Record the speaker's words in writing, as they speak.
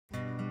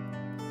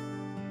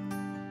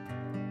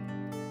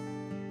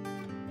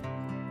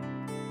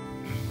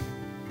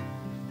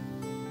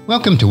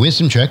Welcome to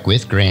Wisdom Trek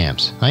with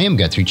Gramps. I am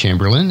Guthrie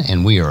Chamberlain,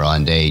 and we are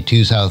on day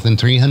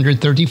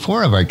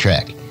 2334 of our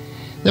trek.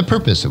 The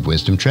purpose of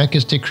Wisdom Trek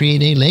is to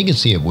create a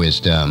legacy of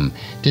wisdom,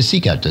 to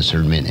seek out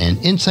discernment and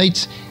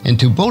insights, and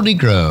to boldly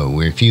grow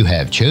where few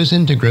have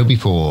chosen to grow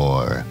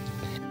before.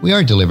 We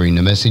are delivering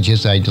the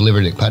messages I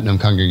delivered at Putnam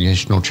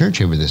Congregational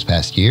Church over this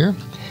past year.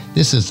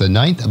 This is the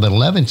 9th of an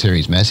 11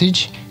 series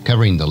message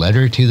covering the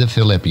letter to the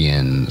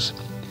Philippians.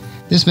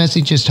 This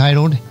message is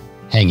titled,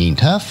 Hanging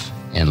Tough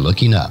and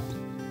Looking Up.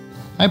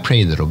 I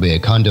pray that it'll be a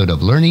conduit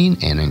of learning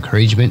and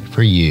encouragement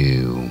for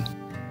you.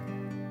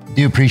 I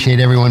do appreciate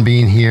everyone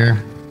being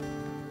here,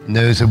 and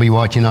those who'll be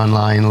watching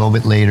online a little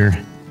bit later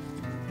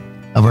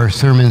of our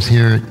sermons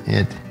here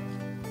at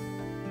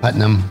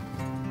Putnam.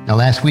 Now,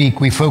 last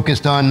week we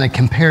focused on the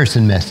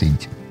comparison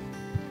message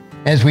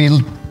as we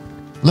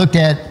looked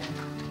at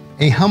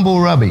a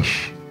humble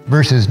rubbish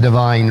versus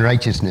divine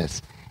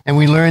righteousness. And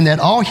we learned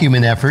that all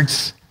human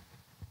efforts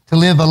to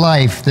live a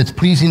life that's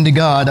pleasing to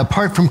God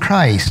apart from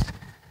Christ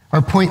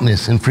are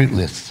pointless and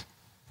fruitless.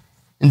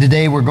 And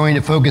today we're going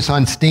to focus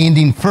on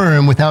standing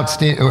firm without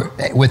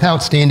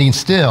standing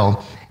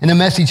still in a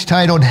message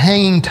titled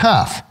Hanging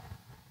Tough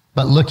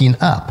but Looking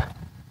Up.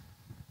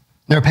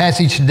 And our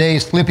passage today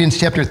is Philippians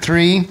chapter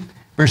 3,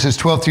 verses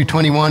 12 through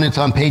 21. It's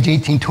on page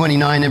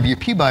 1829 of your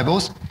Pew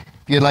Bibles,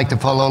 if you'd like to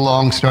follow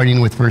along, starting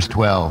with verse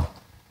 12.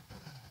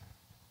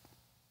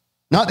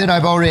 Not that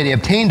I've already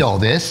obtained all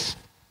this,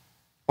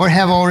 or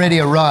have already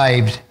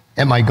arrived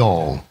at my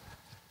goal.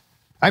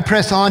 I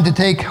press on to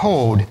take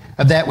hold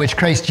of that which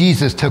Christ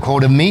Jesus took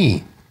hold of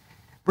me.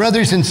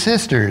 Brothers and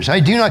sisters, I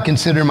do not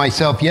consider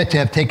myself yet to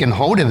have taken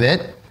hold of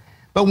it,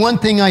 but one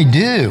thing I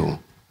do,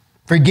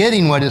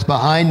 forgetting what is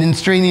behind and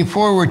straining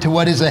forward to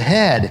what is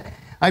ahead,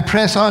 I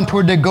press on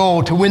toward the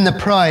goal to win the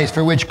prize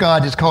for which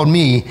God has called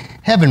me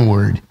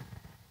heavenward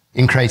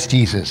in Christ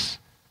Jesus.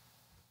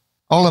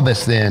 All of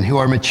us then who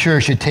are mature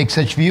should take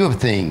such view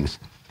of things.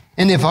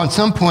 And if on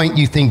some point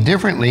you think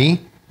differently,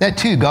 that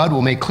too God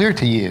will make clear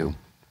to you.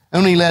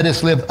 Only let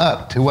us live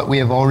up to what we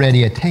have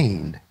already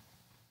attained.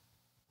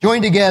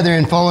 Join together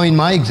in following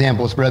my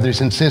examples, brothers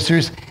and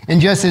sisters,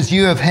 and just as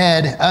you have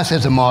had us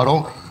as a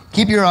model,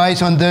 keep your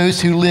eyes on those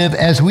who live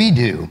as we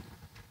do.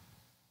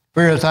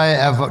 For as I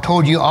have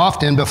told you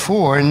often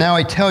before, and now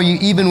I tell you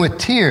even with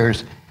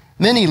tears,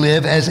 many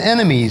live as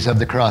enemies of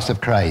the cross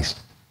of Christ.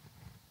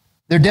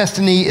 Their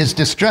destiny is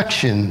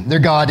destruction, their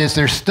God is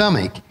their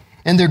stomach,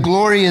 and their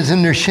glory is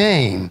in their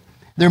shame.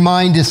 Their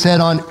mind is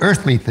set on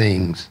earthly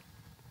things.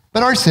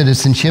 But our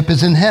citizenship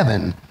is in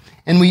heaven,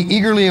 and we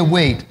eagerly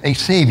await a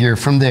Savior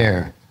from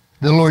there,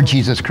 the Lord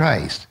Jesus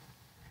Christ,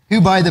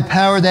 who by the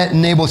power that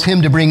enables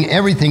him to bring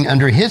everything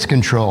under his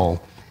control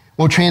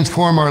will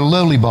transform our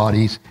lowly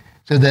bodies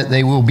so that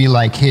they will be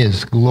like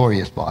his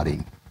glorious body.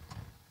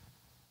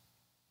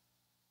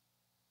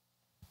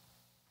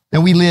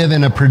 Now, we live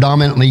in a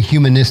predominantly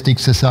humanistic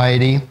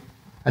society.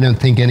 I don't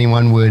think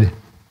anyone would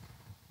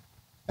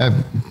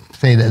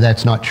say that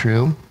that's not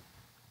true.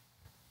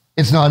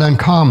 It's not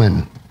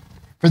uncommon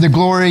for the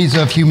glories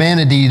of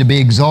humanity to be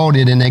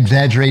exalted in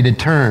exaggerated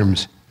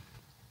terms.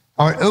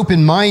 Our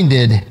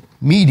open-minded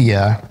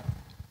media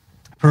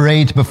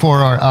parades before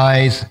our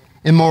eyes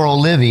immoral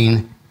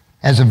living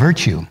as a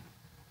virtue.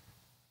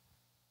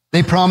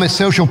 They promise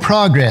social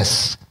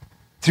progress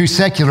through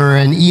secular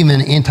and even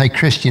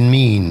anti-Christian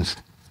means.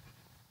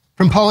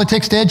 From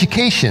politics to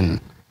education,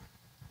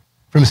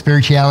 from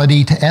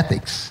spirituality to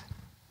ethics.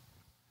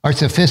 Our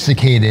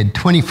sophisticated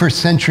 21st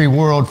century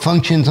world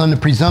functions on the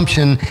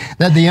presumption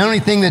that the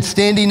only thing that's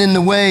standing in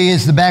the way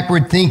is the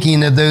backward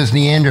thinking of those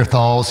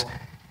Neanderthals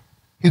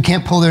who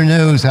can't pull their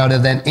nose out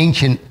of that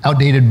ancient,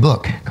 outdated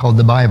book called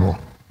the Bible.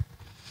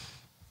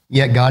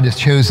 Yet God has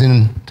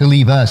chosen to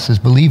leave us as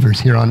believers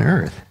here on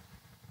earth,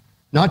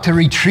 not to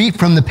retreat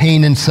from the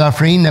pain and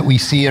suffering that we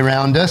see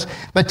around us,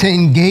 but to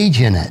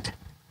engage in it,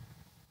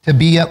 to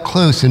be up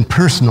close and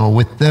personal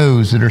with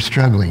those that are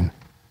struggling.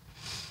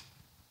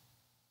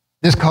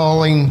 This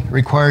calling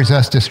requires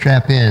us to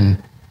strap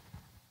in,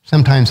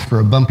 sometimes for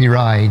a bumpy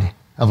ride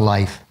of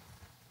life,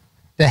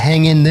 to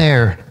hang in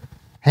there,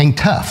 hang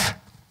tough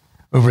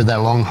over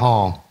that long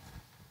haul.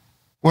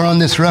 We're on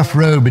this rough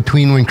road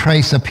between when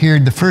Christ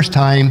appeared the first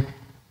time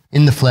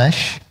in the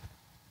flesh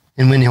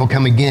and when he'll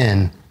come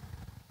again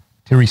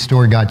to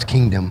restore God's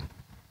kingdom.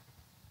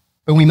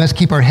 But we must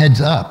keep our heads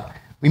up.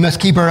 We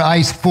must keep our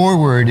eyes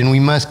forward, and we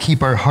must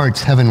keep our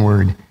hearts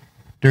heavenward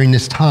during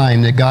this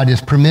time that God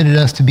has permitted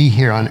us to be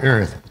here on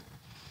earth.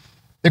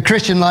 The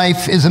Christian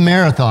life is a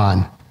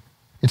marathon.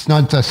 It's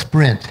not a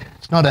sprint.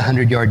 It's not a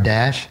 100-yard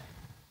dash.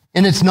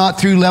 And it's not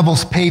through level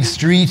paved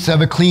streets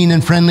of a clean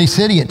and friendly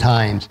city at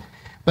times,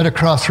 but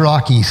across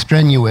rocky,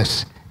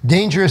 strenuous,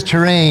 dangerous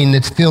terrain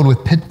that's filled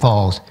with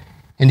pitfalls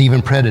and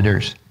even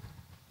predators.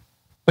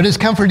 But it's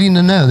comforting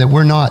to know that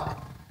we're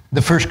not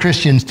the first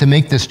Christians to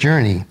make this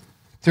journey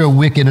through a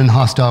wicked and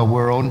hostile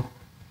world.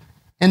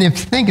 And if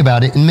you think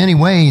about it, in many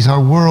ways, our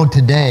world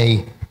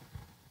today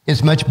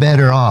is much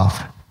better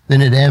off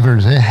than it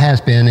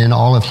has been in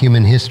all of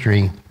human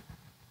history.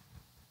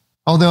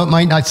 Although it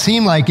might not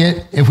seem like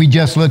it, if we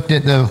just looked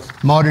at the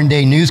modern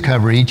day news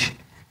coverage,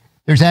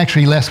 there's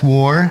actually less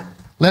war,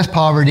 less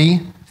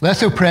poverty,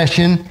 less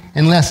oppression,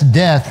 and less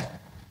death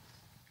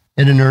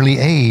at an early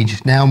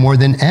age, now more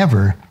than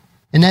ever.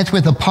 And that's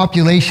with a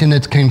population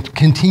that's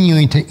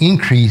continuing to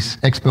increase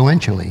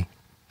exponentially.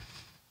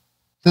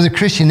 So the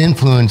Christian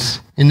influence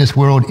in this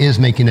world is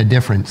making a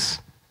difference.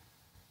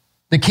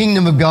 The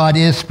kingdom of God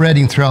is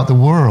spreading throughout the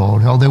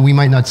world, although we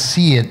might not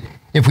see it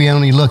if we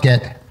only look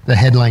at the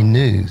headline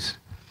news.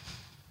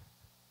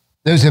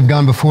 Those who have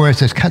gone before us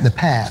has cut the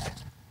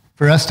path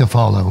for us to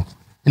follow.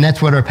 And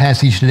that's what our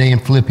passage today in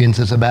Philippians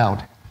is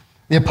about.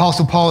 The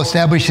Apostle Paul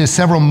establishes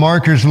several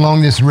markers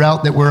along this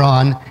route that we're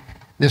on,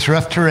 this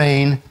rough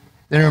terrain,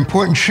 that are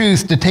important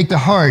truths to take to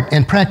heart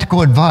and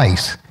practical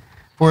advice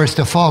for us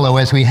to follow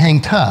as we hang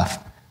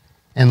tough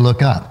and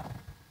look up.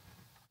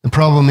 The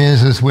problem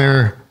is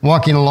we're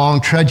walking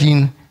along,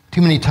 trudging,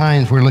 too many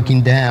times we're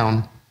looking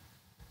down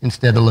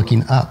instead of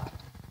looking up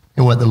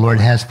at what the Lord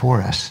has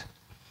for us.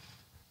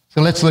 So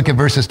let's look at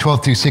verses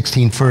 12 through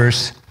 16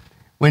 first.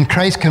 When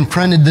Christ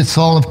confronted the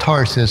Saul of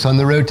Tarsus on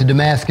the road to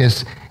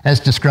Damascus, as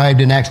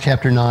described in Acts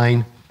chapter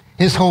 9,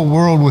 his whole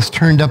world was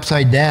turned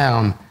upside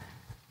down.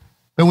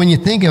 But when you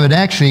think of it,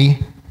 actually,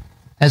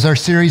 as our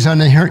series on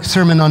the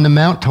Sermon on the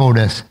Mount told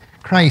us,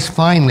 Christ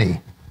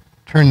finally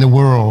turned the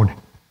world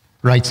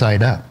right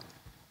side up.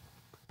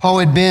 Paul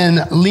had been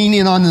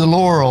leaning on the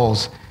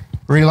laurels,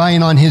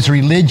 relying on his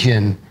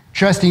religion,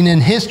 trusting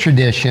in his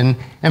tradition,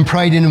 and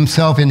priding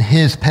himself in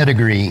his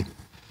pedigree.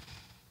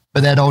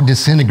 But that all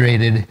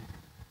disintegrated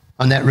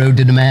on that road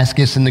to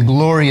Damascus in the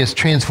glorious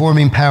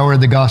transforming power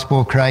of the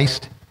gospel of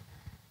Christ.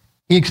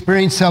 He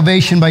experienced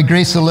salvation by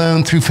grace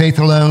alone, through faith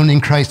alone,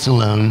 in Christ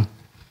alone.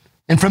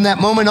 And from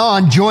that moment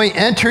on, joy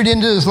entered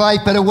into his life,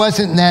 but it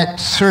wasn't that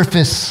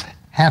surface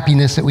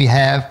happiness that we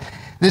have.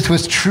 This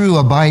was true,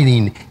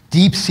 abiding,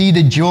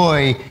 deep-seated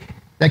joy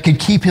that could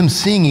keep him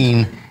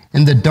singing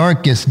in the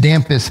darkest,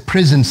 dampest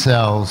prison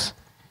cells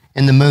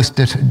in the most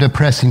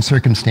depressing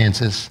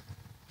circumstances.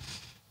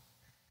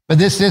 But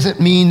this doesn't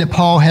mean that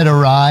Paul had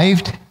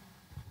arrived,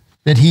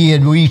 that he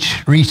had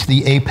reached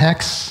the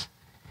apex.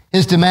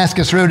 His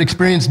Damascus Road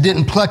experience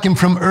didn't pluck him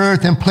from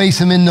earth and place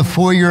him in the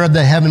foyer of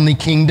the heavenly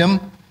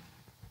kingdom.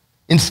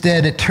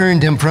 Instead, it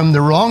turned him from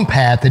the wrong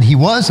path that he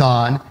was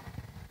on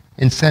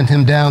and sent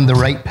him down the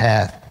right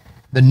path,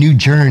 the new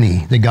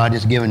journey that God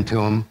has given to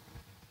him.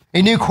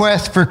 A new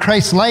quest for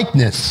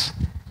Christ-likeness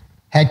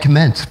had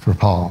commenced for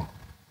Paul.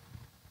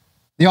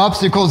 The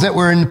obstacles that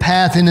were in the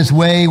path in his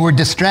way were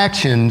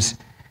distractions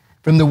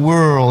from the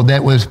world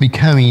that was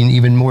becoming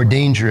even more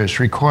dangerous,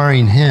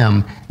 requiring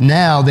him,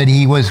 now that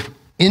he was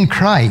in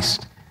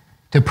Christ,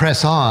 to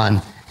press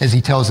on, as he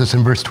tells us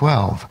in verse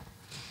 12.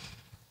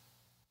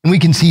 And we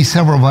can see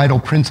several vital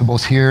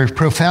principles here,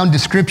 profound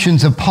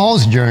descriptions of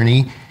Paul's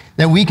journey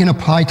that we can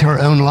apply to our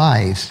own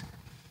lives.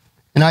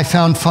 And I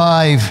found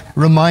 5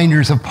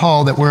 reminders of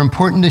Paul that were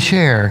important to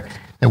share,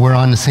 that we're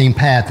on the same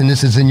path. And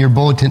this is in your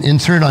bulletin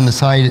insert on the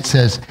side. It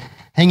says,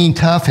 hanging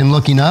tough and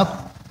looking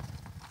up.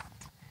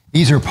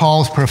 These are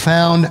Paul's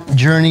profound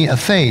journey of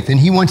faith, and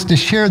he wants to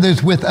share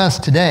those with us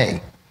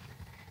today.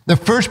 The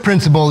first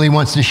principle he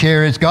wants to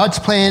share is God's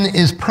plan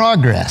is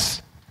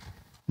progress,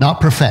 not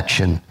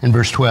perfection, in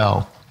verse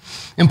 12.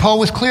 And Paul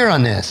was clear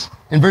on this.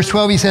 In verse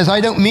 12, he says, I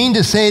don't mean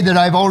to say that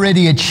I've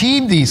already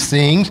achieved these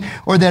things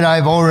or that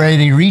I've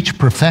already reached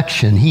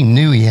perfection. He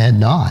knew he had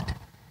not.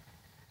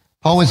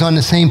 Paul was on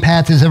the same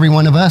path as every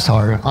one of us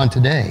are on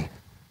today.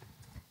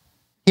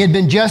 He had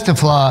been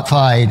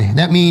justified.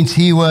 That means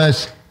he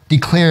was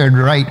declared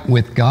right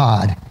with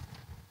God.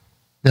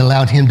 That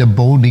allowed him to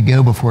boldly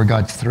go before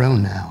God's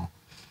throne now.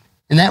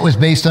 And that was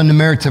based on the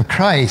merits of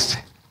Christ,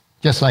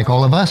 just like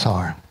all of us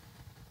are.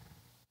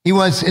 He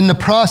was in the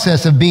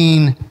process of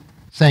being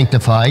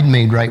sanctified,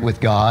 made right with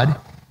God,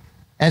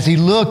 as he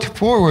looked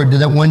forward to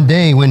that one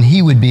day when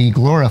he would be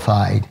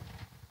glorified,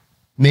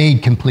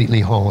 made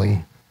completely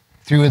holy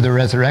through the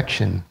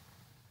resurrection.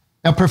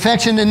 Now,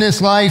 perfection in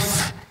this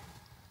life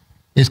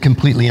is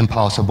completely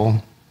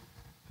impossible.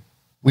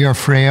 We are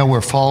frail,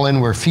 we're fallen,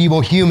 we're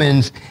feeble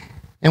humans,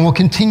 and we'll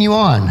continue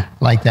on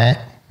like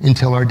that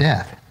until our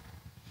death.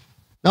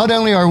 Not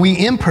only are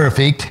we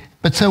imperfect,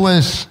 but so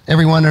is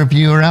every one of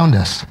you around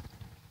us.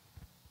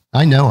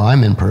 I know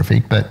I'm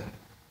imperfect, but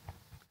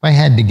if I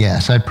had to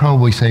guess, I'd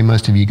probably say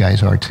most of you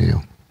guys are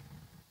too.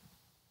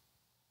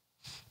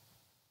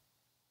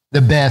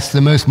 The best,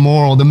 the most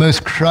moral, the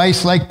most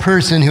Christ-like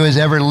person who has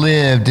ever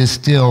lived is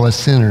still a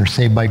sinner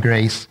saved by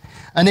grace,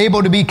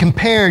 unable to be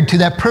compared to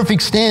that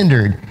perfect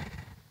standard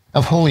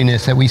of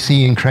holiness that we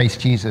see in Christ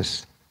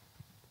Jesus.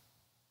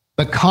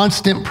 But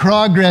constant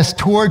progress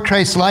toward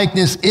Christ's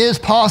likeness is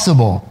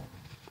possible.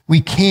 We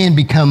can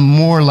become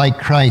more like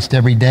Christ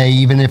every day,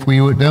 even if we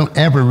don't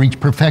ever reach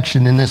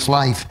perfection in this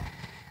life.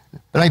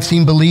 But I've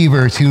seen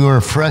believers who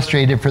are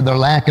frustrated for their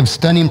lack of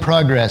stunning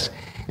progress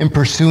in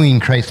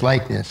pursuing Christ's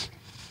likeness.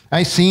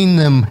 I've seen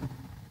them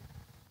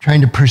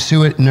trying to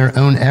pursue it in their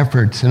own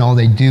efforts, and all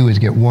they do is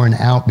get worn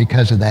out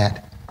because of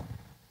that.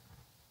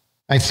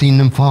 I've seen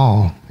them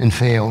fall and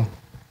fail.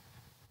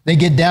 They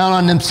get down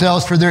on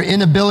themselves for their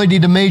inability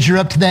to measure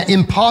up to that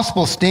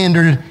impossible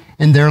standard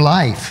in their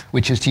life,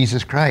 which is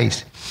Jesus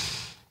Christ.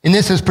 And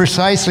this is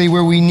precisely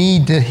where we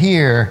need to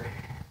hear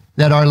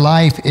that our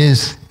life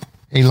is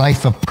a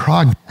life of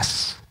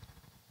progress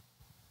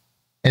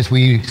as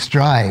we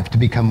strive to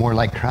become more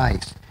like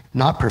Christ,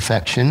 not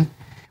perfection.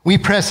 We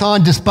press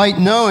on despite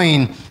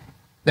knowing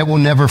that we'll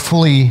never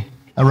fully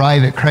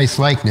arrive at Christ's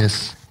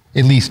likeness,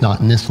 at least not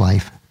in this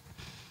life.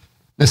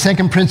 The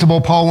second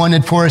principle Paul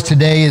wanted for us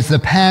today is the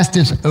past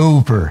is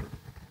over.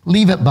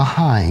 Leave it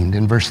behind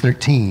in verse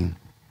 13.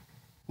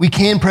 We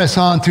can press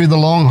on through the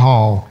long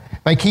haul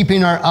by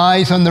keeping our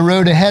eyes on the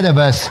road ahead of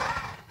us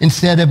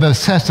instead of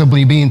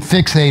obsessively being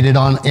fixated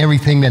on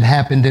everything that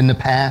happened in the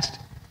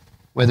past,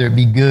 whether it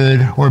be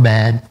good or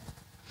bad.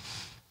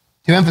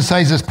 To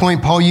emphasize this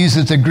point, Paul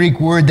uses a Greek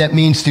word that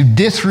means to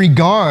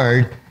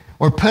disregard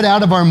or put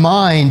out of our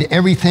mind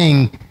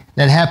everything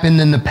that happened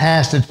in the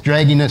past that's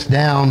dragging us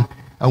down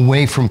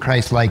away from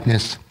Christ's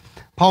likeness.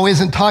 Paul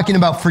isn't talking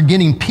about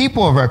forgetting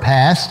people of our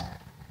past.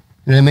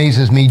 It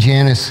amazes me,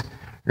 Janice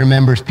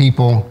remembers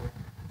people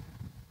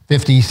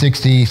 50,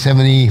 60,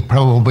 70,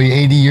 probably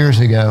 80 years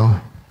ago.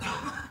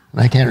 And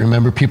I can't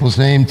remember people's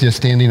names just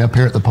standing up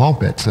here at the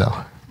pulpit,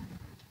 so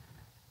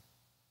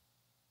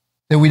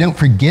we don't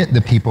forget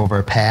the people of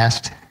our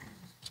past.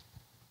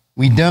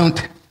 We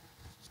don't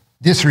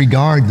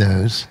disregard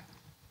those,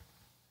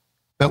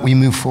 but we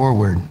move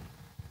forward.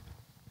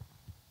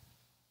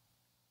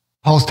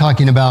 Paul's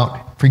talking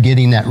about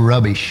forgetting that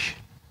rubbish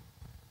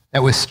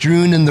that was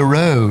strewn in the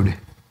road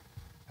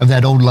of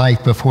that old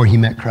life before he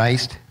met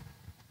Christ.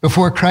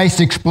 Before Christ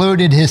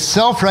exploded his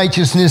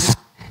self-righteousness,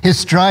 his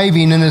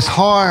striving, and his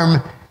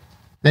harm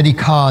that he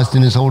caused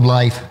in his old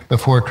life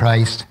before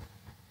Christ.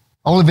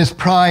 All of his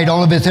pride,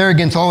 all of his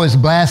arrogance, all his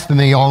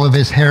blasphemy, all of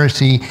his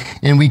heresy,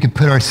 and we could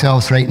put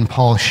ourselves right in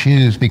Paul's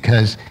shoes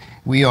because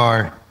we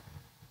are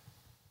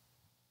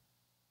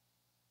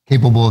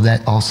capable of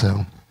that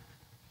also.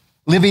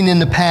 Living in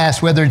the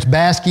past, whether it's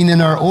basking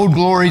in our old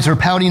glories or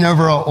pouting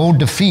over our old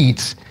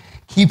defeats,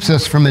 keeps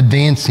us from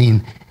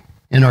advancing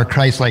in our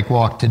Christ-like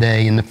walk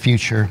today in the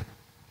future.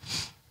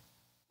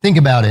 Think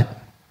about it.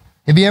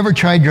 Have you ever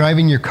tried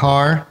driving your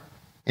car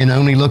and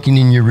only looking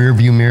in your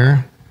rearview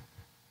mirror?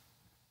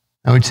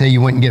 I would say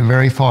you wouldn't get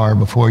very far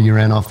before you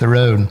ran off the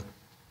road.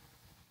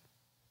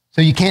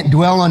 So you can't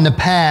dwell on the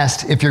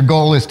past if your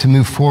goal is to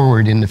move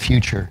forward in the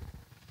future.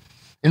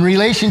 In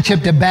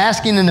relationship to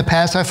basking in the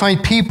past, I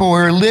find people who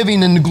are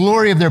living in the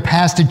glory of their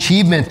past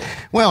achievements.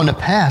 Well, in the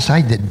past,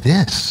 I did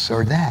this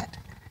or that.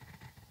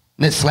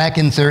 And it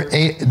slackens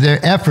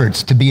their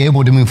efforts to be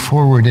able to move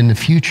forward in the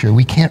future.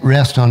 We can't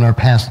rest on our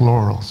past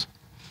laurels.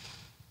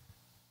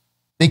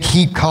 They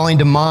keep calling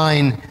to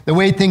mind the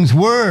way things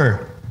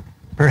were.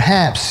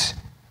 Perhaps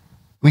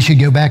we should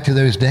go back to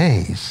those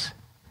days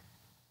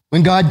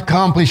when God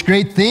accomplished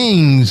great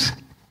things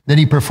that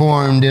he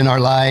performed in our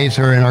lives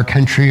or in our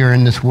country or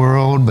in this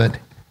world. But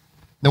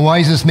the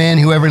wisest man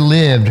who ever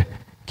lived,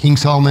 King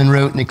Solomon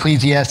wrote in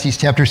Ecclesiastes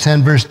chapter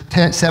 7, verse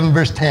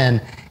 10,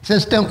 he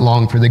says, don't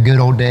long for the good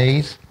old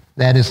days.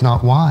 That is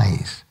not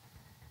wise.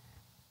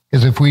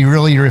 Because if we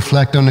really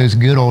reflect on those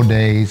good old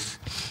days,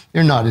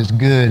 they're not as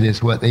good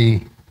as what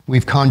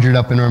we've conjured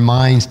up in our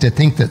minds to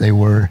think that they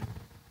were.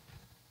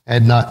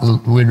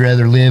 Would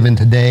rather live in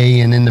today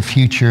and in the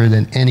future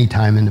than any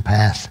time in the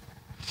past.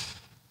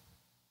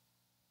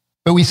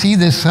 But we see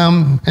this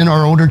in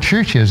our older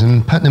churches,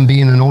 and Putnam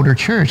being an older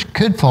church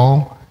could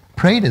fall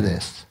prey to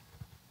this.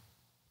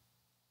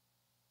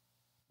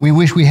 We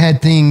wish we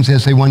had things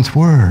as they once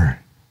were,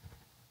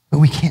 but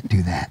we can't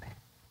do that.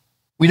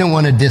 We don't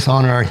want to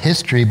dishonor our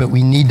history, but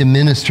we need to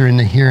minister in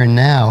the here and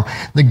now.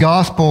 The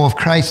gospel of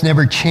Christ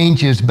never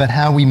changes, but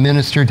how we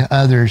minister to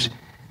others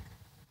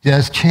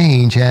does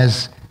change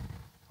as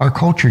our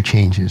culture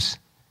changes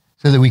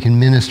so that we can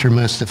minister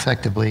most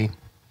effectively.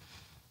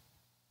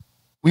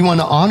 We want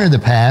to honor the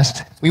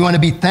past. We want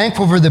to be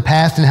thankful for the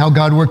past and how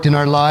God worked in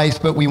our lives,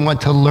 but we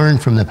want to learn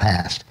from the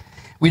past.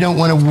 We don't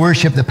want to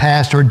worship the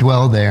past or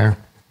dwell there.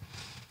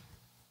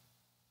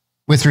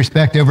 With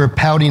respect over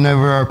pouting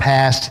over our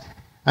past,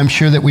 I'm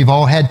sure that we've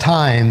all had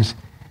times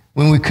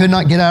when we could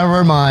not get out of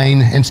our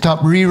mind and stop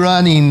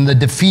rerunning the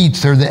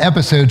defeats or the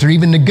episodes or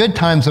even the good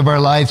times of our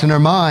lives in our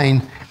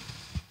mind.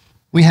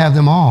 We have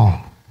them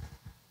all.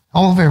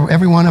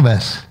 Every one of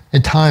us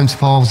at times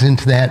falls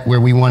into that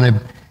where we want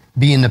to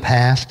be in the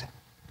past.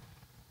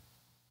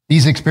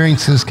 These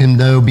experiences can,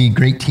 though, be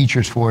great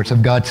teachers for us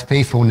of God's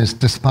faithfulness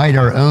despite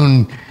our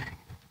own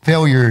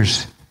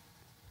failures,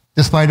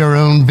 despite our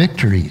own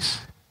victories.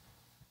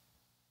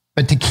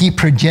 But to keep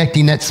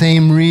projecting that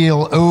same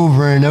reel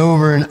over and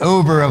over and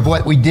over of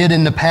what we did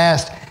in the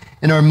past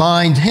in our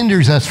minds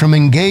hinders us from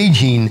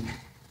engaging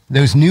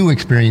those new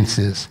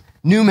experiences,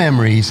 new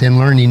memories, and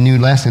learning new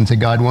lessons that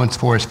God wants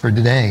for us for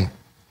today.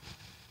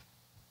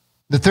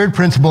 The third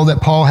principle that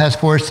Paul has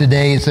for us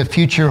today is the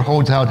future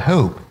holds out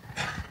hope.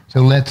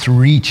 So let's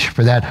reach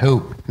for that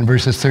hope in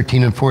verses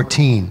 13 and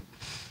 14.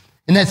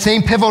 In that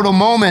same pivotal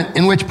moment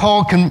in which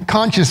Paul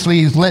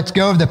consciously lets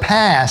go of the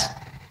past,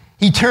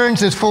 he turns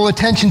his full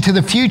attention to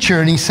the future,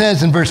 and he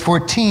says in verse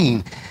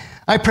 14,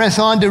 I press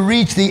on to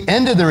reach the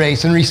end of the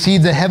race and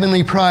receive the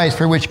heavenly prize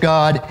for which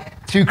God,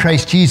 through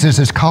Christ Jesus,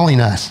 is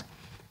calling us.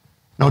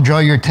 And I'll draw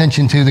your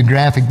attention to the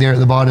graphic there at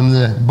the bottom of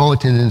the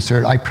bulletin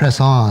insert. I press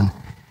on.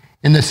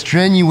 In the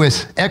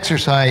strenuous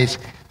exercise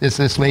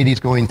this lady's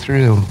going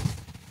through.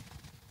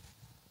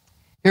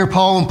 Here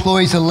Paul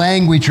employs a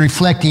language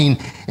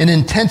reflecting an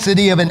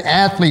intensity of an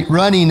athlete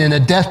running in a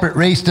desperate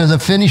race to the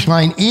finish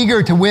line,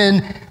 eager to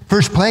win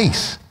first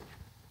place.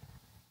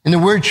 And the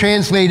word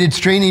translated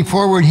straining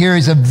forward here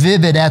is a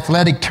vivid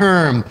athletic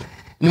term.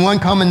 And one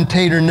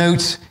commentator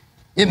notes,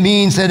 it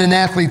means that an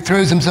athlete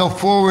throws himself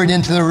forward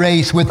into the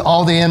race with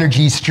all the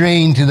energy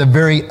strained to the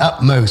very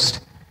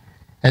utmost,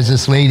 as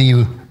this lady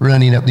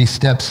running up these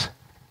steps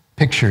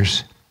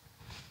pictures.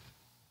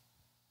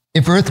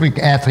 If earthly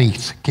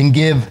athletes can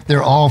give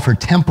their all for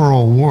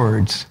temporal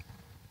awards,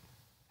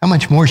 how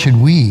much more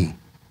should we,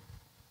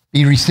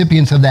 be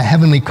recipients of that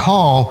heavenly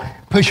call,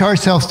 push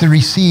ourselves to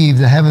receive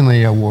the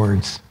heavenly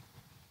awards?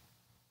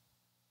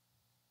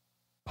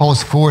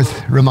 Paul's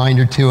fourth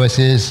reminder to us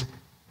is,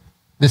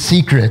 the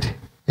secret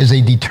is a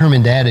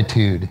determined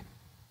attitude,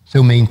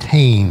 so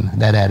maintain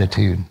that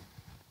attitude.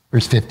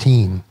 Verse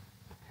 15.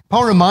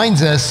 Paul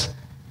reminds us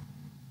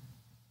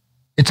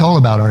it's all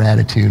about our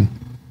attitude.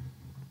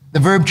 The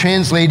verb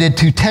translated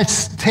to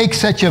take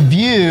such a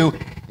view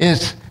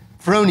is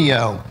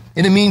phroneo,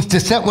 and it means to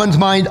set one's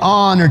mind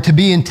on or to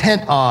be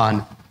intent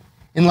on,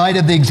 in light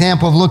of the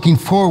example of looking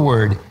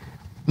forward,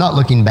 not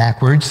looking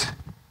backwards.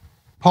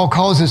 Paul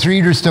calls his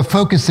readers to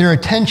focus their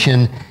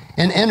attention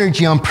and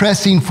energy on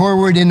pressing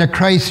forward into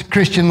Christ's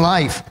Christian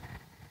life.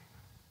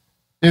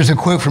 There's a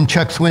quote from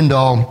Chuck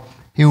Swindoll,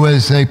 who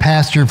was a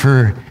pastor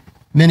for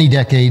many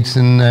decades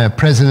and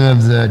president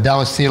of the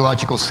Dallas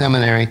Theological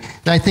Seminary,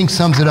 that I think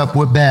sums it up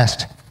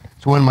best.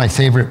 It's one of my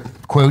favorite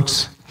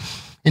quotes.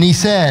 And he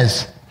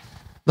says,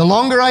 the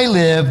longer I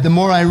live, the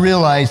more I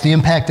realize the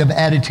impact of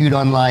attitude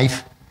on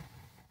life.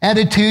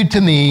 Attitude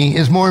to me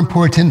is more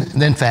important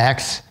than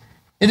facts.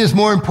 It is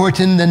more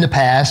important than the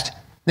past,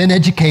 than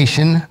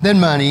education, than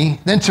money,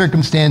 than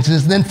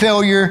circumstances, than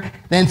failure,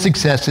 than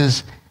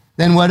successes,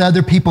 than what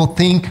other people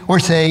think or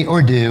say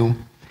or do.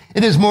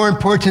 It is more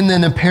important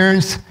than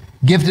appearance,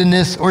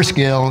 giftedness, or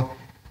skill.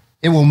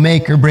 It will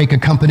make or break a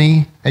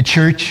company, a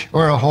church,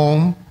 or a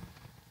home.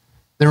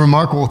 The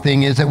remarkable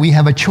thing is that we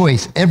have a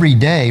choice every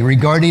day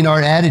regarding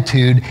our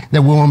attitude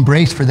that we'll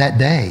embrace for that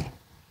day.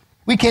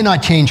 We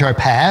cannot change our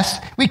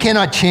past. We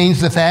cannot change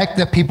the fact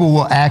that people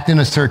will act in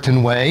a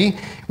certain way.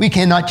 We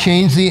cannot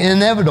change the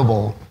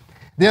inevitable.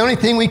 The only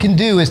thing we can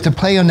do is to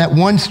play on that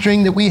one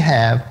string that we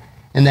have,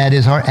 and that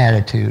is our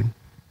attitude.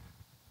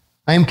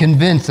 I am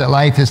convinced that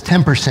life is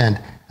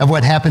 10% of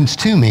what happens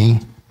to me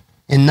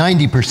and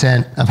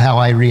 90% of how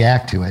I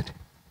react to it.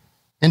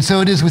 And so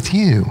it is with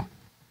you.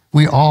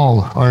 We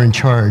all are in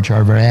charge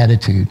of our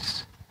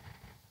attitudes.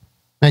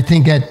 And I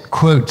think that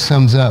quote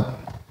sums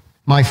up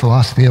my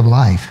philosophy of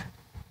life.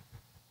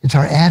 It's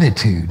our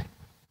attitude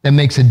that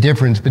makes a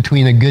difference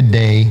between a good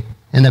day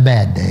and a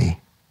bad day.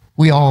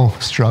 We all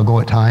struggle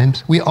at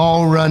times. We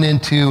all run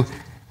into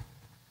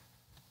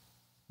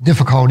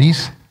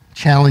difficulties,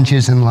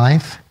 challenges in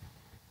life.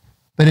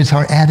 But it's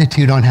our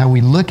attitude on how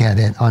we look at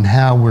it, on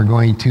how we're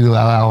going to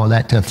allow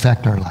that to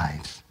affect our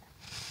lives.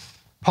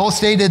 Paul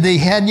stated that he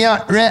had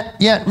not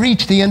yet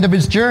reached the end of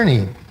his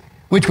journey,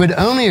 which would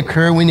only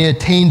occur when he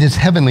attained his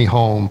heavenly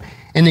home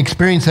and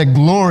experienced a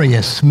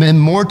glorious,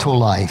 immortal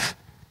life,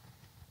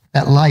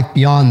 that life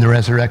beyond the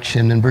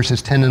resurrection in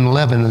verses 10 and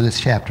 11 of this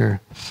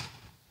chapter.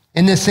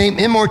 And this same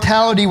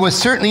immortality was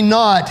certainly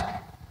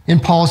not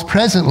in Paul's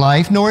present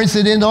life, nor is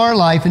it in our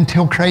life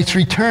until Christ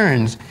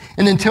returns.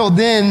 And until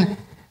then,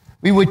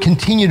 we would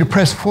continue to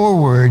press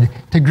forward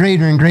to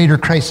greater and greater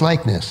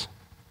Christ-likeness.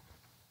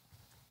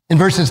 In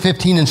verses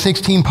 15 and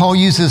 16, Paul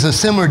uses a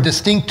similar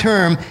distinct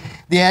term,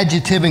 the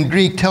adjective in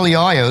Greek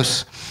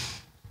teleaios,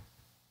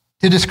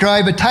 to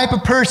describe a type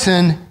of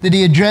person that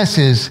he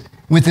addresses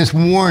with this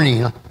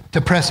warning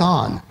to press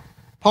on.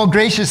 Paul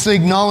graciously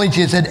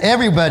acknowledges that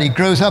everybody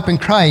grows up in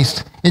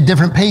Christ at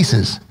different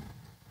paces.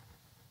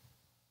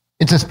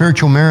 It's a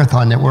spiritual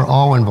marathon that we're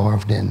all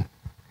involved in.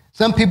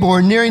 Some people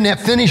are nearing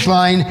that finish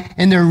line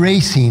and they're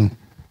racing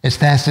as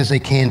fast as they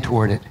can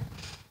toward it.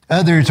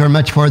 Others are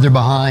much farther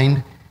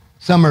behind.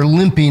 Some are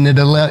limping at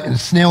a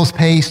snail's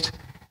pace,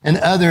 and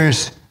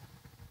others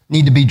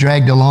need to be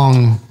dragged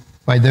along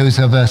by those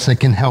of us that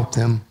can help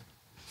them.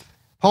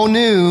 Paul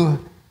knew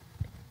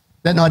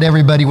that not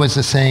everybody was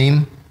the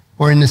same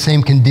or in the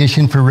same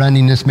condition for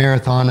running this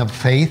marathon of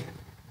faith,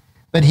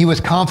 but he was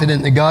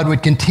confident that God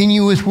would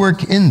continue his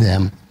work in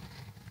them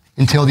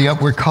until the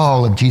upward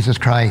call of Jesus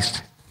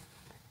Christ.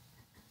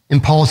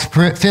 And Paul's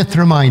fifth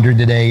reminder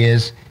today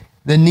is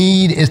the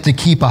need is to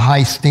keep a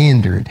high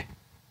standard,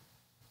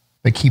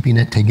 but keeping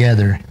it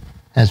together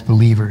as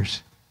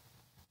believers.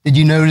 Did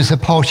you notice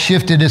that Paul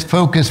shifted his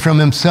focus from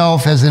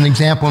himself as an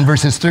example in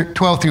verses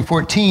 12 through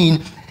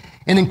 14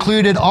 and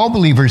included all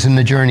believers in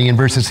the journey in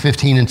verses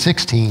 15 and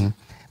 16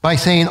 by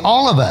saying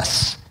all of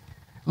us.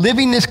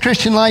 Living this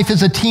Christian life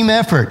is a team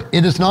effort.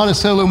 It is not a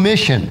solo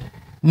mission.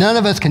 None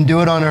of us can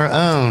do it on our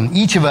own.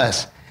 Each of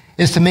us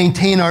is to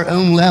maintain our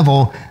own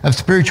level of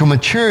spiritual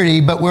maturity,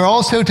 but we're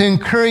also to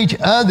encourage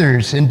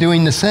others in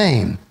doing the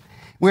same.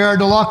 We are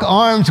to lock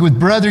arms with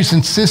brothers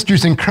and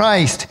sisters in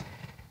Christ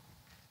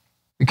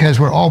because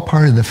we're all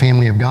part of the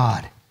family of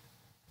God.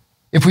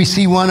 If we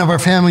see one of our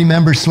family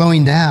members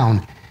slowing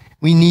down,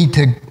 we need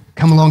to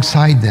come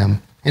alongside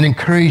them and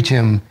encourage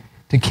them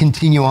to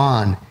continue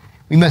on.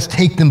 We must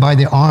take them by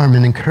the arm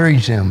and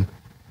encourage them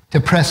to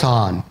press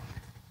on.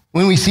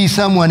 When we see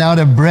someone out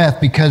of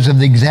breath because of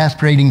the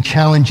exasperating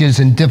challenges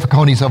and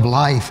difficulties of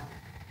life,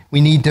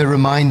 we need to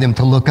remind them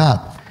to look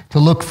up, to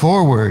look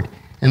forward,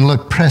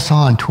 and press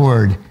on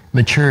toward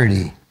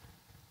maturity.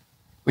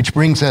 Which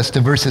brings us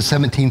to verses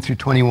 17 through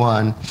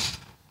 21.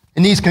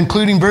 In these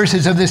concluding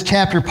verses of this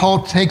chapter,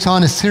 Paul takes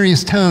on a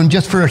serious tone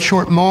just for a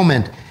short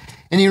moment,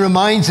 and he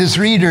reminds his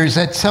readers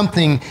that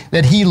something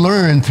that he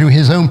learned through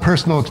his own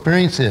personal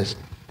experiences.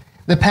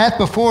 The path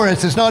before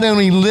us is not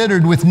only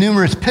littered with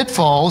numerous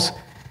pitfalls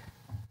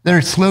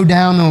that slow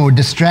down or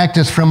distract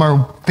us from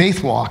our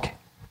faith walk,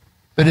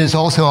 but it is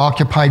also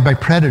occupied by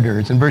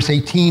predators. In verse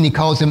 18, he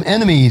calls them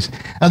enemies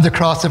of the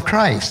cross of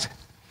Christ.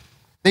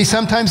 They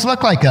sometimes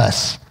look like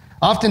us.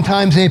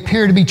 Oftentimes they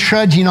appear to be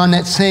trudging on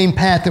that same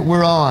path that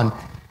we're on.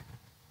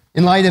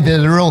 In light of the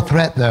real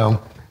threat,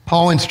 though,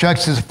 Paul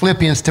instructs his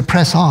Philippians to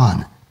press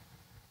on.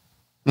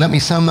 Let me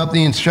sum up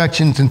the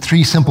instructions in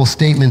 3 simple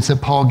statements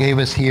that Paul gave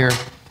us here.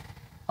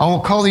 I will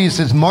call these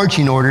as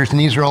marching orders, and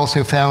these are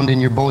also found in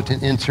your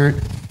bulletin insert.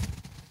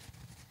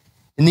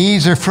 And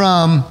these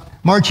are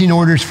marching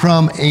orders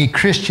from a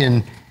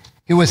Christian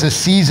who was a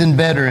seasoned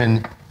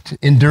veteran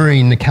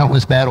enduring the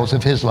countless battles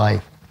of his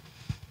life.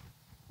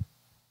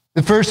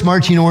 The first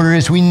marching order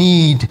is we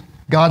need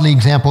godly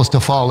examples to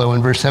follow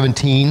in verse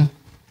 17.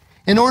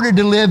 In order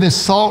to live as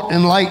salt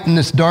and light in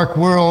this dark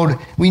world,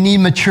 we need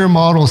mature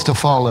models to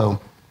follow.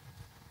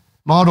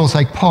 Models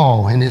like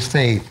Paul and his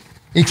faith.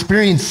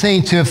 Experienced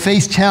saints who have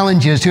faced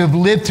challenges, who have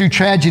lived through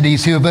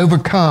tragedies, who have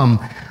overcome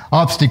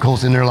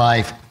obstacles in their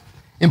life.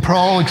 And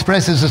Paul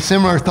expresses a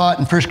similar thought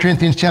in 1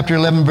 Corinthians chapter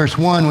 11, verse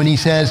 1, when he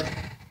says,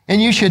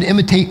 "And you should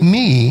imitate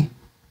me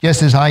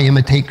just as I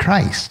imitate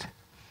Christ."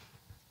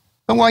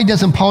 But why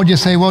doesn't Paul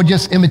just say, well,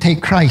 just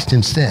imitate Christ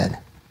instead?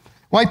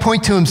 Why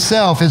point to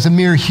himself as a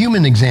mere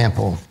human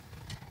example?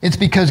 It's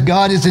because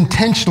God has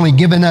intentionally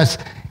given us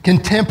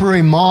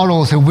contemporary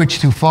models of which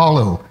to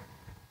follow.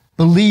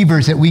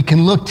 Believers that we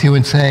can look to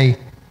and say,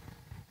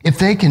 if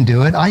they can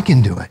do it, I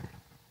can do it.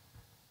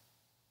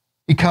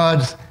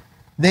 Because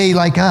they,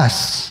 like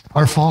us,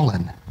 are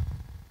fallen.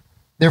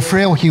 They're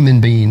frail human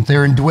beings.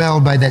 They're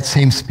indwelled by that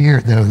same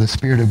Spirit, though, the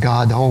Spirit of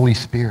God, the Holy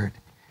Spirit.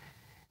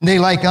 They,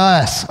 like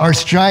us, are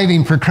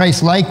striving for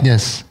Christ's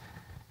likeness,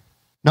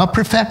 not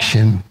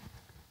perfection,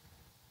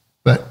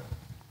 but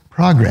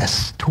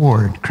progress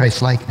toward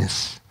Christ's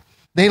likeness.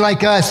 They,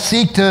 like us,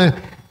 seek to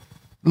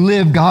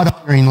live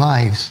God-honoring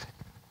lives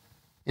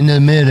in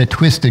the mid of a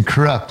twisted,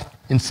 corrupt,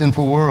 and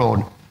sinful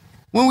world.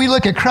 When we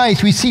look at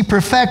Christ, we see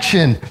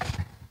perfection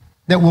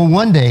that will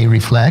one day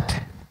reflect,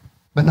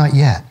 but not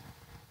yet.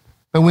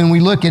 But when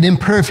we look at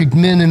imperfect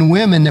men and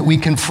women that we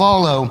can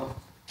follow,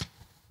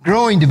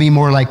 growing to be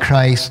more like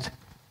Christ,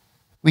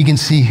 we can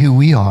see who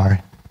we are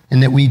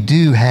and that we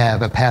do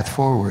have a path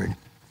forward.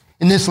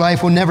 In this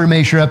life, we'll never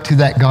measure up to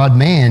that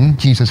God-man,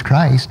 Jesus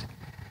Christ,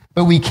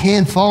 but we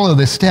can follow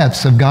the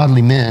steps of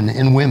godly men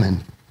and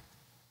women.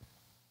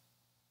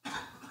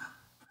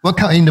 What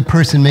kind of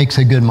person makes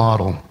a good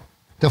model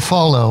to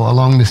follow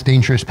along this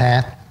dangerous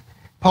path?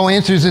 Paul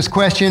answers this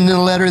question in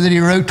a letter that he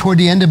wrote toward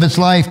the end of his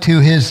life to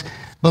his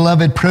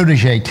beloved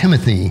protege,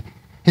 Timothy,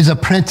 his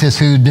apprentice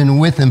who'd been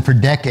with him for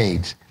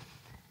decades.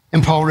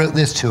 And Paul wrote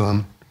this to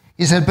him.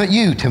 He said, "But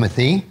you,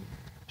 Timothy,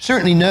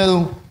 certainly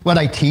know what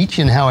I teach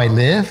and how I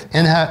live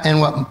and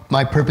what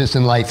my purpose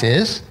in life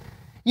is.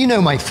 You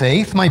know my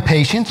faith, my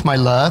patience, my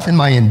love, and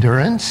my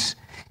endurance.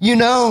 You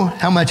know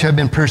how much I've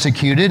been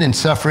persecuted and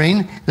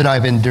suffering that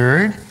I've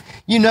endured.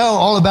 You know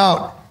all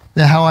about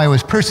how I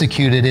was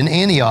persecuted in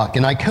Antioch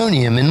and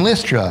Iconium and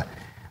Lystra,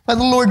 but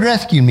the Lord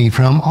rescued me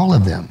from all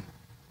of them."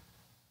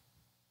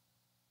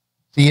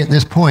 See, at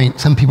this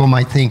point, some people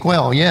might think,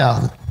 well,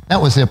 yeah,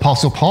 that was the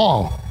Apostle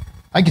Paul.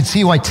 I can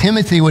see why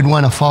Timothy would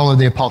want to follow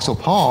the Apostle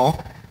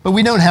Paul, but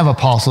we don't have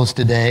apostles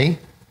today.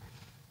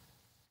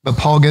 But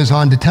Paul goes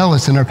on to tell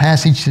us in our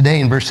passage today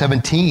in verse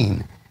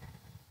 17,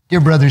 "Dear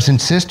brothers and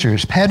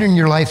sisters, pattern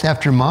your life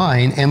after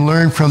mine and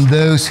learn from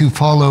those who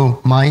follow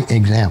my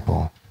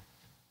example."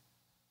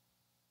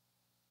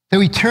 So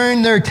he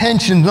turned their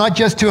attention not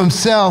just to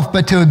himself,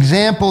 but to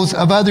examples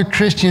of other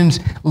Christians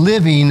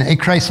living a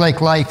Christ-like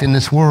life in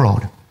this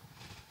world.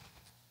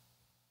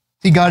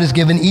 See, God has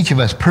given each of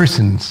us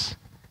persons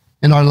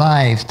in our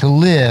lives to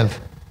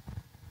live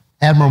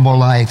admirable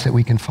lives that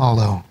we can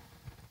follow.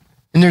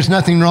 And there's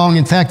nothing wrong.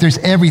 In fact, there's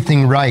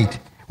everything right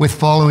with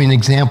following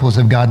examples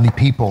of godly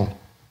people.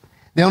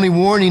 The only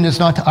warning is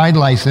not to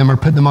idolize them or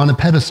put them on a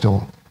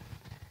pedestal.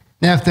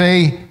 Now, if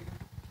they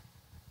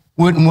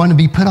wouldn't want to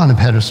be put on a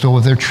pedestal,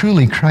 if they're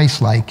truly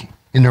Christ-like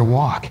in their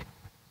walk,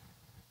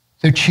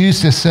 so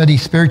choose to study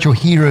spiritual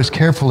heroes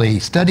carefully,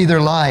 study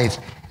their lives,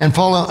 and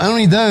follow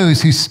only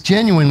those who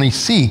genuinely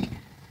seek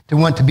to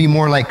want to be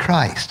more like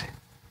Christ.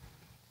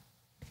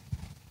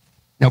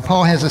 Now,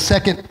 Paul has a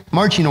second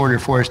marching order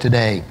for us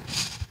today.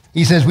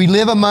 He says, we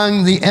live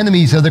among the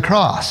enemies of the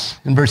cross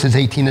in verses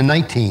 18 and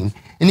 19.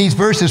 In these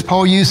verses,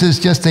 Paul uses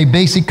just a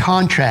basic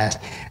contrast.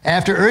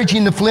 After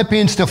urging the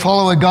Philippians to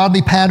follow a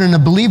godly pattern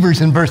of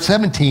believers in verse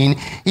 17,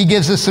 he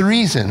gives us the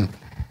reason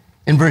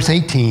in verse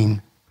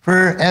 18.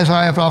 For as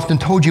I have often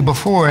told you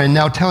before, and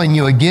now telling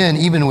you again,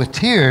 even with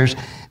tears,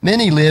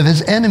 many live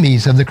as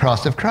enemies of the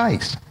cross of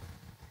Christ.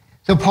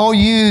 So Paul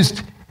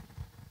used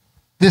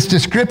this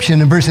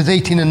description in verses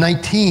 18 and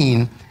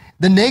 19,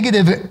 the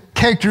negative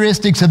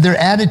characteristics of their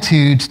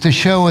attitudes, to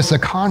show us a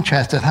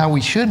contrast of how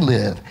we should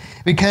live,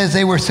 because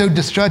they were so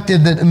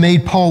destructive that it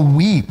made Paul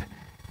weep.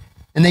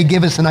 And they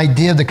give us an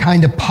idea of the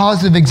kind of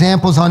positive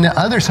examples on the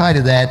other side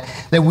of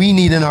that we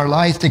need in our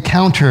lives to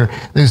counter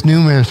those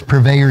numerous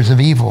purveyors of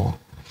evil.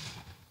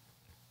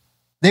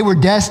 They were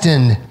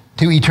destined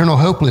to eternal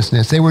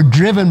hopelessness. They were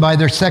driven by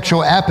their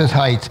sexual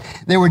appetites.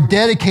 They were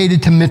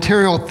dedicated to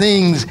material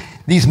things,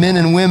 these men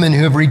and women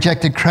who have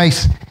rejected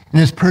Christ and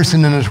his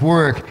person and his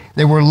work.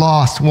 They were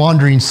lost,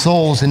 wandering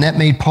souls, and that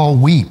made Paul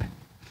weep.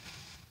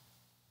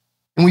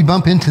 And we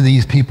bump into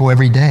these people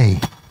every day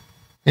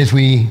as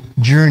we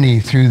journey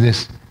through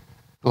this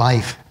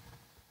life.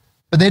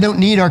 But they don't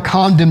need our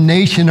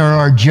condemnation or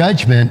our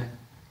judgment,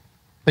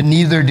 but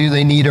neither do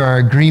they need our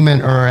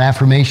agreement or our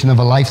affirmation of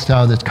a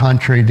lifestyle that's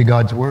contrary to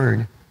God's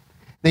word.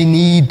 They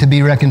need to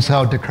be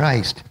reconciled to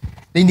Christ.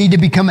 They need to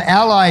become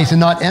allies and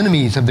not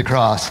enemies of the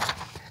cross.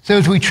 So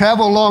as we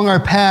travel along our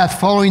path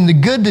following the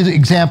good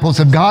examples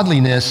of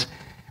godliness,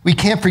 we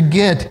can't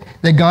forget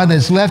that God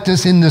has left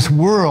us in this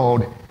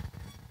world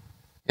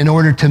in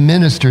order to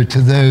minister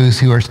to those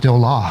who are still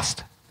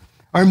lost.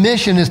 Our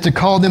mission is to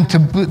call them, to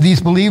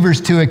these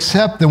believers, to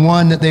accept the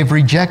one that they've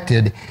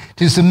rejected,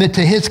 to submit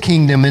to his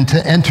kingdom, and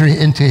to enter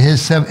into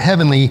his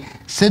heavenly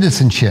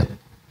citizenship,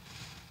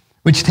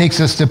 which takes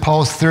us to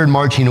Paul's third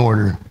marching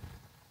order.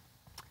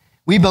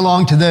 We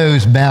belong to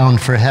those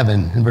bound for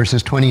heaven in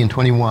verses 20 and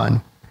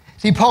 21.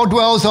 See, Paul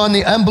dwells on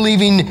the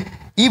unbelieving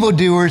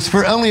evildoers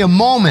for only a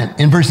moment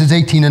in verses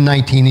 18 and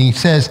 19. He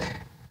says,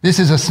 this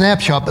is a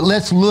snapshot, but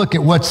let's look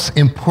at what's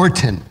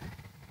important.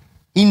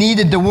 He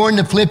needed to warn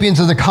the Philippians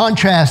of the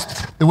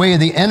contrast, the way of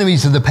the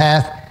enemies of the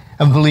path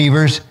of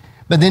believers,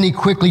 but then he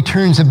quickly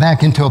turns it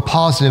back into a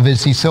positive,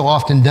 as he so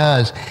often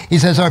does. He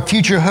says, our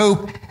future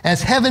hope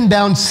as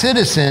heaven-bound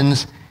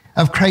citizens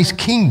of Christ's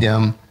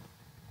kingdom.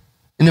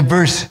 And in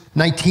verse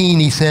 19,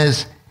 he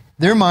says,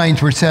 their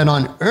minds were set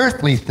on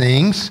earthly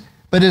things,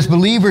 but as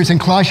believers in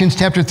Colossians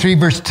chapter 3,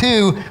 verse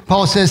 2,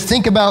 Paul says,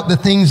 think about the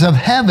things of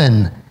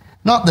heaven,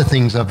 not the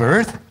things of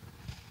earth.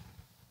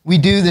 We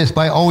do this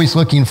by always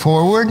looking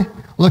forward,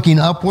 looking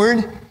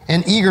upward,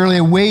 and eagerly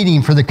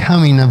awaiting for the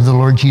coming of the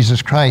Lord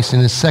Jesus Christ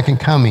and his second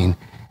coming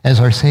as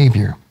our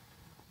Savior.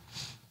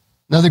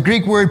 Now, the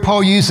Greek word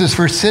Paul uses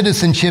for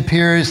citizenship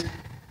here is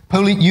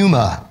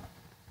politeuma,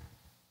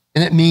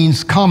 and it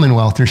means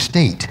commonwealth or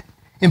state.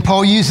 And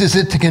Paul uses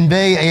it to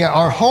convey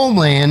our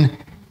homeland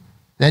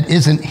that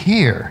isn't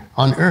here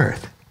on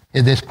earth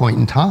at this point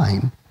in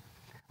time.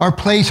 Our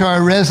place or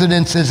our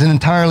residence is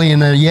entirely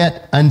in a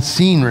yet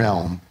unseen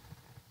realm.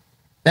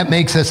 That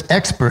makes us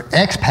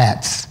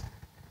expats.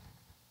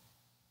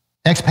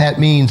 Expat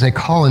means a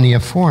colony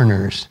of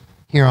foreigners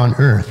here on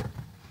earth.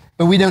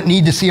 But we don't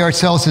need to see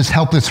ourselves as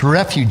helpless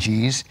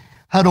refugees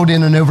huddled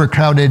in an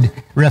overcrowded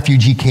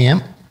refugee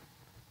camp.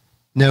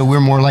 No, we're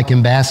more like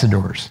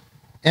ambassadors,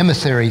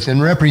 emissaries,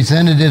 and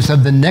representatives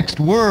of the next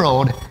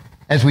world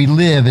as we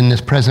live in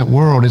this present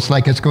world. It's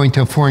like us going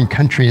to a foreign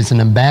country as an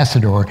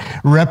ambassador,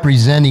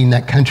 representing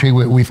that country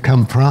where we've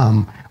come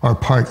from or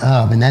part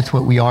of, and that's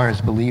what we are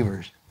as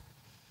believers.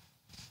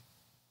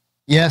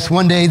 Yes,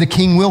 one day the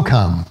King will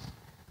come.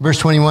 Verse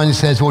 21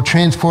 says, we'll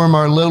transform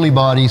our lowly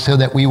body so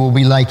that we will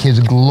be like his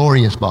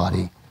glorious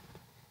body.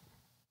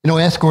 And he'll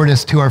escort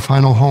us to our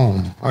final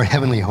home, our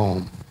heavenly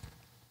home.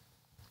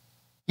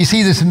 You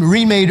see, this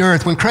remade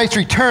earth, when Christ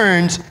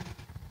returns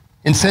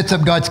and sets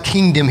up God's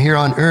kingdom here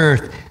on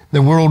earth,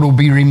 the world will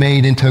be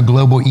remade into a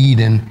global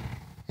Eden.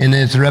 And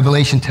as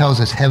Revelation tells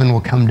us, heaven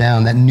will come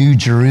down, that new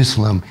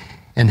Jerusalem,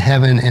 and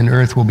heaven and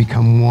earth will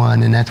become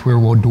one, and that's where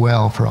we'll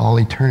dwell for all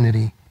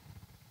eternity.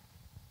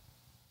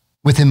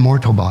 With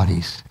immortal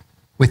bodies,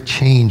 with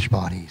changed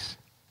bodies.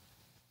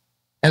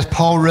 As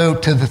Paul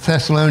wrote to the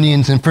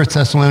Thessalonians in 1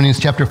 Thessalonians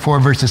chapter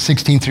 4, verses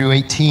 16 through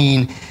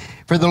 18,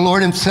 for the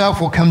Lord himself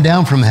will come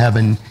down from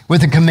heaven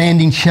with a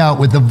commanding shout,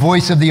 with the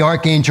voice of the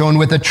archangel, and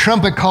with a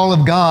trumpet call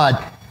of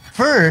God.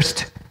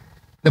 First,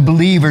 the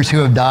believers who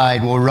have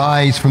died will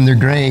rise from their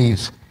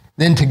graves.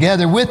 Then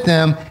together with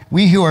them,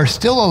 we who are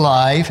still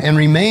alive and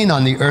remain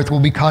on the earth will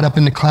be caught up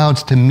in the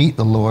clouds to meet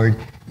the Lord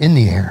in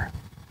the air.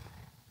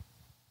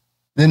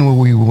 Then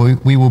we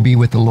will be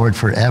with the Lord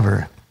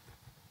forever.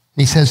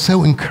 He says,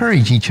 so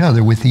encourage each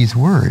other with these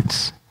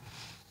words.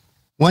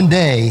 One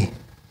day,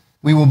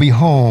 we will be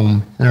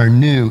home in our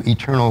new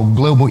eternal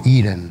global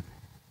Eden,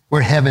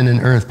 where heaven and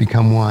earth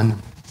become one.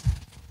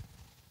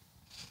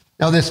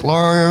 Now, this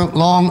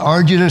long,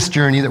 arduous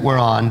journey that we're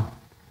on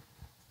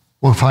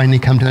will finally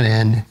come to an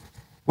end.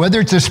 Whether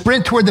it's a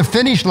sprint toward the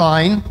finish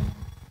line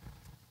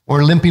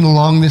or limping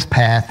along this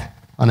path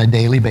on a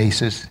daily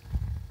basis,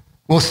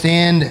 we'll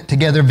stand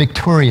together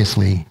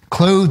victoriously,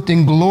 clothed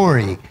in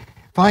glory.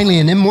 Finally,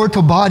 an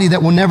immortal body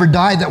that will never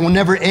die, that will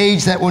never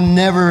age, that will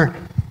never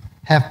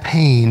have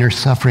pain or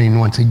suffering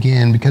once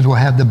again, because we'll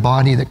have the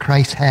body that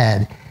Christ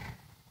had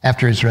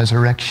after his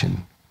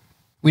resurrection.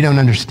 We don't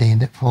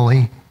understand it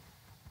fully,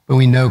 but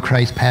we know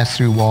Christ passed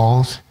through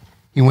walls.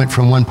 He went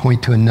from one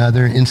point to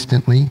another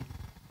instantly.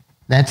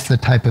 That's the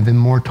type of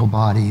immortal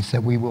bodies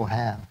that we will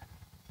have.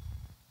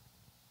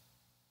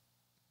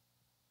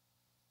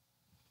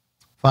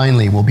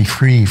 Finally, we'll be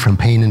free from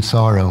pain and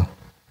sorrow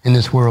in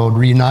this world,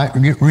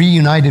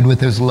 reunited with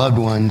those loved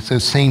ones,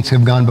 those saints who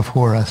have gone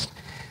before us,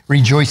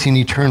 rejoicing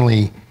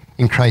eternally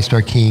in Christ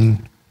our King.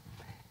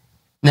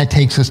 And that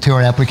takes us to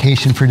our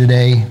application for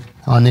today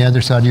on the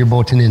other side of your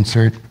bulletin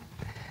insert.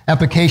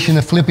 Application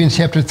of Philippians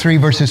chapter 3,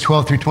 verses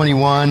 12 through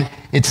 21.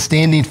 It's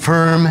standing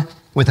firm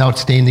without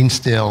standing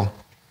still.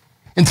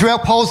 And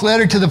throughout Paul's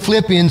letter to the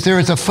Philippians, there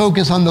is a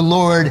focus on the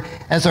Lord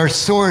as our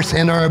source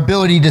and our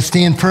ability to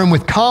stand firm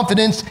with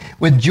confidence,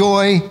 with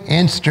joy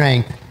and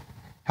strength.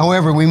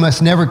 However, we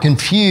must never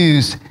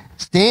confuse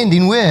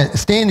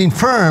standing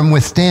firm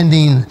with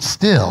standing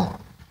still.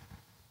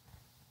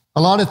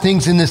 A lot of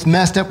things in this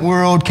messed up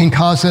world can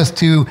cause us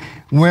to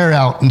wear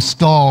out and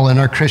stall in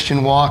our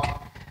Christian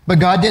walk. But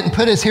God didn't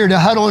put us here to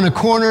huddle in a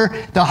corner,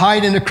 to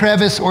hide in a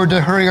crevice, or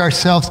to hurry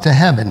ourselves to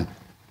heaven.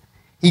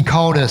 He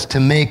called us to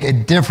make a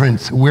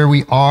difference where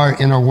we are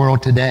in our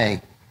world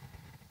today.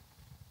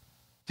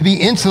 To be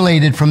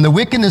insulated from the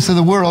wickedness of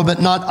the world,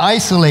 but not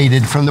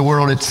isolated from the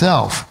world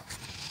itself.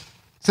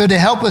 So to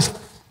help us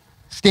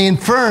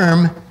stand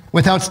firm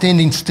without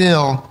standing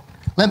still,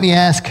 let me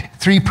ask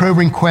 3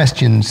 probing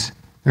questions.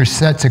 There's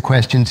sets of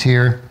questions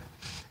here.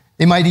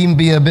 They might even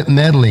be a bit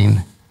meddling,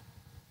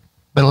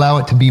 but allow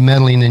it to be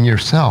meddling in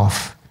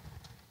yourself.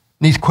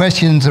 These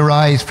questions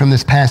arise from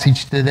this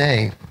passage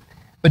today.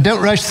 But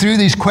don't rush through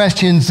these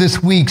questions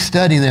this week.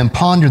 Study them,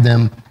 ponder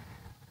them,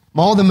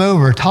 mull them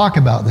over, talk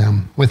about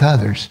them with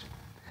others.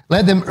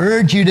 Let them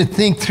urge you to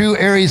think through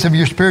areas of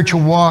your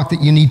spiritual walk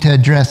that you need to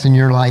address in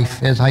your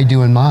life, as I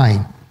do in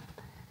mine.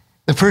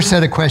 The first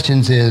set of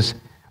questions is,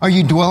 are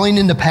you dwelling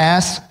in the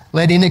past,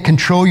 letting it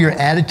control your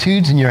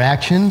attitudes and your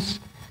actions?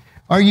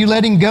 Are you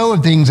letting go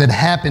of things that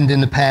happened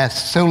in the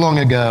past so long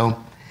ago,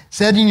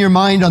 setting your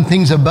mind on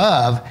things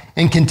above,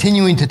 and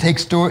continuing to take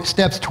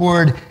steps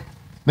toward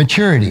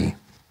maturity?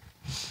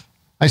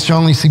 I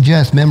strongly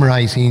suggest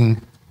memorizing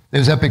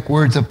those epic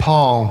words of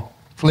Paul,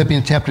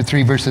 Philippians chapter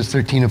 3, verses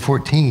 13 and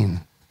 14.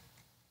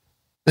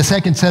 The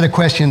second set of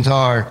questions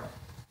are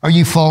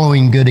you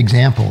following good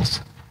examples?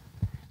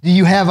 Do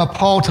you have a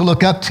Paul to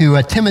look up to,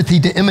 a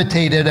Timothy to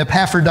imitate, an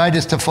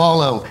Epaphroditus to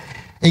follow,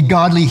 a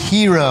godly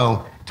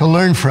hero to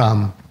learn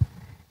from?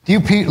 Do you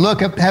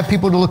have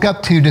people to look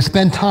up to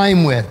spend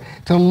time with,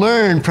 to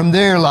learn from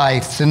their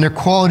lives and their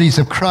qualities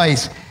of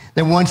Christ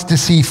that wants to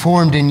see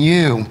formed in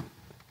you?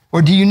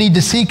 Or do you need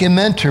to seek a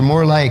mentor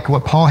more like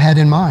what Paul had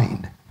in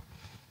mind?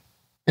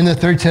 And the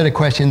third set of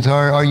questions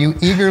are you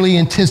eagerly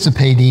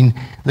anticipating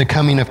the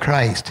coming of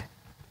Christ?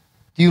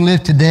 Do you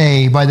live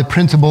today by the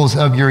principles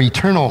of your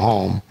eternal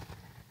home?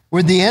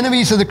 Would the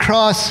enemies of the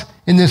cross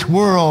in this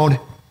world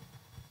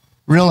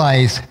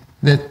realize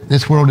that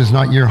this world is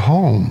not your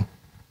home?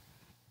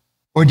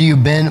 Or do you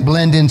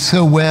blend in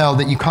so well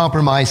that you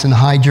compromise and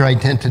hide your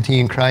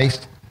identity in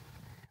Christ?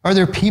 Are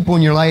there people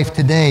in your life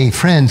today,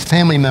 friends,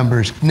 family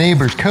members,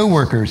 neighbors,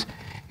 co-workers,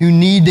 who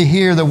need to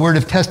hear the word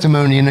of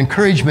testimony and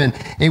encouragement,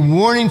 a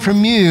warning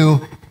from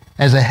you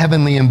as a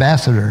heavenly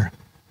ambassador?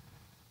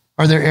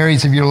 Are there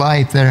areas of your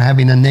life that are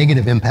having a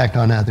negative impact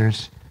on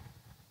others?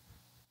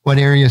 What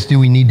areas do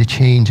we need to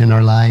change in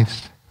our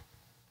lives?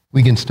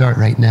 We can start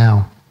right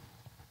now.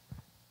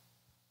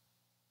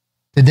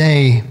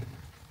 Today,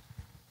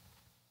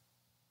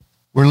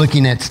 we're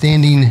looking at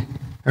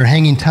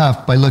hanging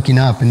tough by looking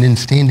up, and then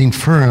standing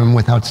firm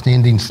without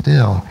standing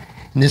still.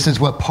 And this is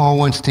what Paul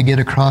wants to get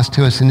across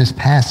to us in this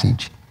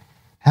passage.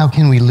 How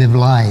can we live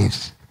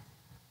lives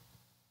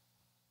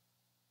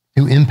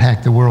to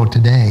impact the world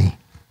today?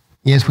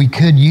 Yes, we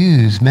could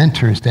use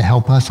mentors to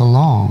help us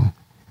along,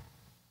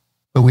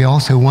 but we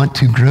also want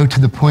to grow to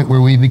the point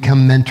where we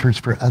become mentors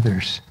for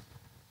others.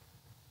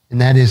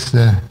 And that is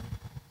the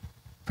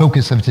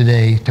focus of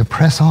today, to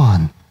press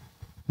on,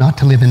 not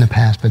to live in the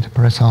past, but to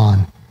press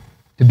on,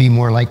 to be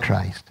more like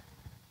Christ.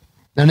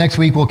 Now, next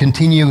week, we'll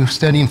continue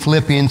studying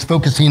Philippians,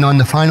 focusing on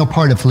the final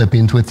part of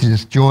Philippians, which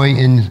is joy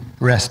in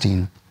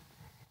resting.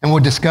 And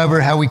we'll discover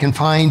how we can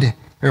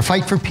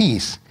fight for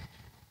peace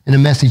in a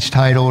message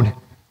titled,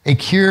 A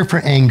Cure for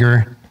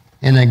Anger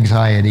and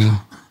Anxiety.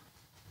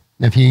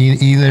 If you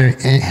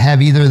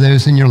have either of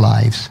those in your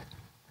lives,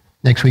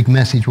 next week's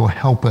message will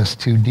help us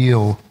to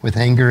deal with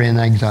anger and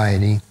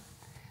anxiety.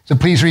 So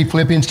please read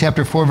Philippians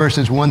chapter 4,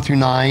 verses 1 through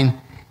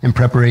 9 in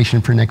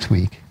preparation for next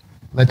week.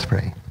 Let's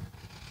pray.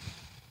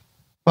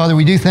 Father,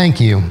 we do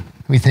thank you.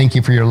 We thank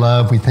you for your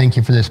love. We thank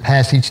you for this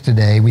passage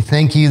today. We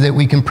thank you that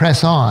we can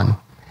press on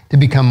to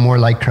become more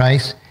like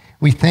Christ.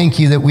 We thank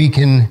you that we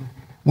can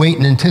wait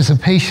in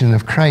anticipation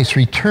of Christ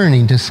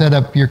returning to set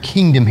up your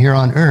kingdom here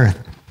on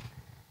earth.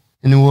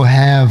 And we'll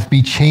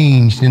be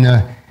changed in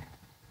a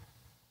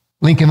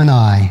blink of an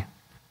eye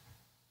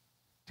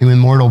to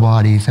immortal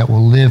bodies that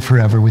will live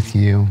forever with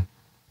you.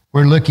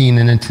 We're looking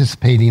and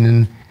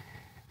anticipating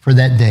for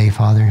that day,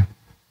 Father.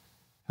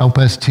 Help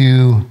us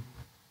to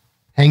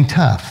hang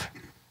tough,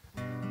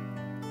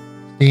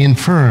 stand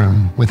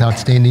firm without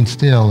standing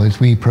still as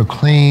we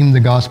proclaim the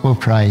gospel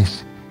of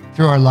Christ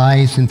through our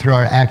lives and through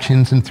our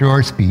actions and through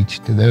our speech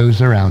to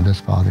those around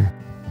us, Father.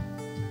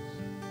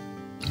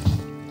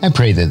 I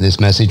pray that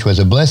this message was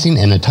a blessing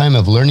and a time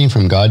of learning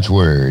from God's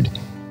Word.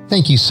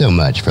 Thank you so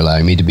much for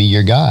allowing me to be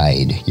your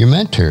guide, your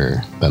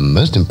mentor, but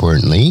most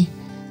importantly,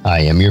 I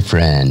am your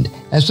friend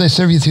as I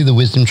serve you through the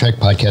Wisdom Trek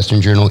podcast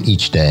and journal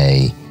each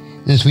day.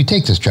 And as we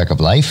take this trek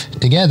of life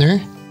together,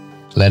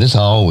 let us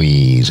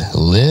always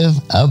live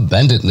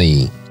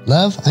abundantly,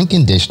 love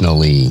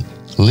unconditionally,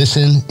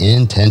 listen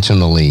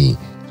intentionally,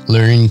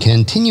 learn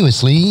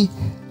continuously,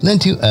 lend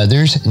to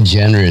others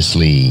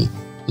generously,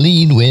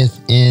 lead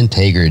with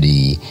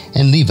integrity,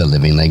 and leave a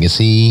living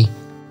legacy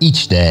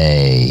each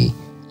day.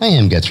 I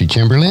am Guthrie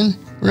Chamberlain,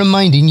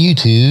 reminding you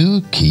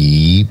to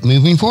keep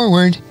moving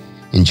forward,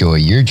 enjoy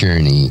your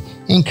journey,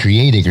 and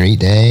create a great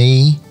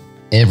day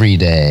every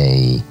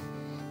day.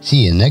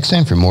 See you next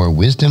time for more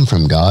wisdom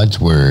from God's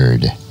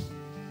Word.